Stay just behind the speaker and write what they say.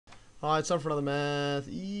Hi, it's time for another math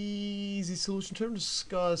easy solution. Time to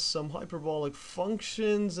discuss some hyperbolic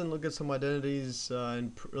functions and look at some identities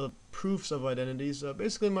and proofs of identities.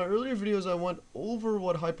 Basically, in my earlier videos, I went over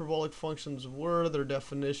what hyperbolic functions were, their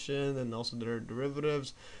definition, and also their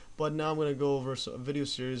derivatives. But now I'm going to go over a video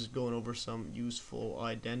series going over some useful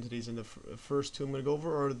identities. And the first two I'm going to go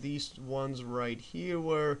over are these ones right here,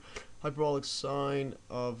 where hyperbolic sine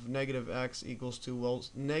of negative x equals to, well,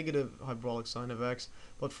 negative hyperbolic sine of x,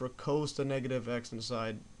 but for cos, the negative x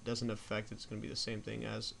inside doesn't affect. It's going to be the same thing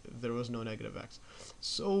as if there was no negative x.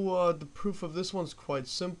 So the proof of this one's quite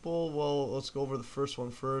simple. Well, let's go over the first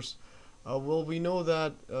one first. Well, we know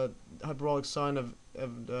that hyperbolic sine of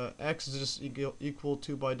x is just equal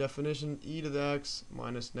to, by definition, e to the x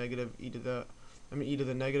minus negative e to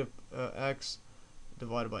the negative x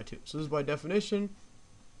divided by 2. So this is by definition.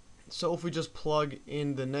 So if we just plug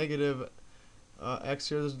in the negative x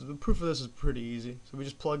here, the proof of this is pretty easy. So we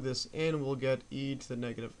just plug this in, we'll get e to the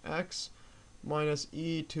negative x minus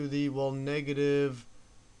e to the, well, negative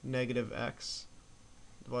x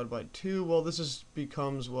divided by 2. Well, this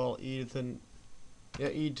becomes, well, e to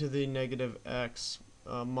the negative x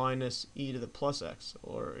minus e to the plus x,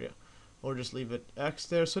 or just leave it x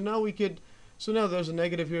there. So now there's a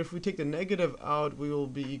negative here. If we take the negative out, we will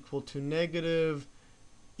be equal to negative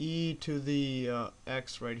e to the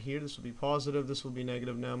x right here. This will be positive, this will be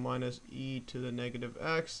negative now, minus e to the negative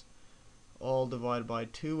x, all divided by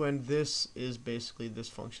 2, and this is basically this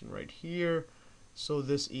function right here. So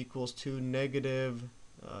this equals to negative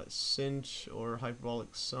sinh, or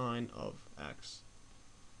hyperbolic sine of x.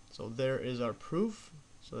 So there is our proof.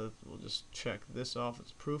 So we'll just check this off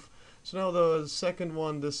as proof. So now the second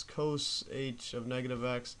one, this cosh of negative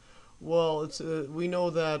x, well, it's we know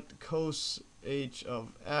that cosh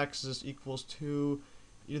of x is equals to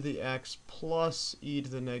e to the x plus e to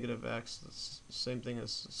the negative x. That's the same thing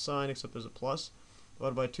as sine, except there's a plus,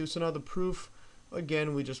 divided by 2. So now the proof,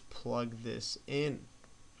 again, we just plug this in.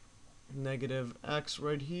 Negative x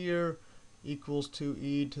right here equals to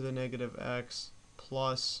e to the negative x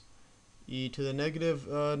plus e to the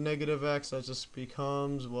negative x. That just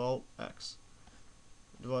becomes, well, x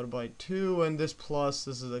divided by 2, and this plus,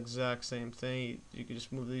 this is the exact same thing. You can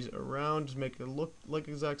just move these around, just make it look like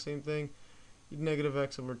the exact same thing. Negative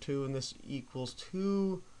x over 2, and this equals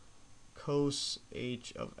 2 cosh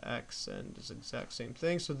of x, and it's the exact same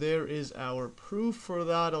thing. So there is our proof for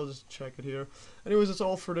that. I'll just check it here. Anyways, that's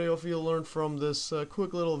all for today. Hopefully you'll learn from this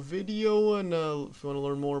quick little video, and if you want to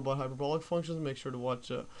learn more about hyperbolic functions, make sure to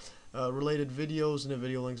watch related videos in the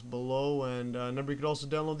video links below. And remember, you can also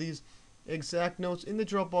download these exact notes in the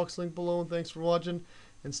Dropbox link below. And thanks for watching,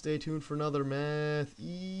 and stay tuned for another math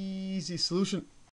easy solution.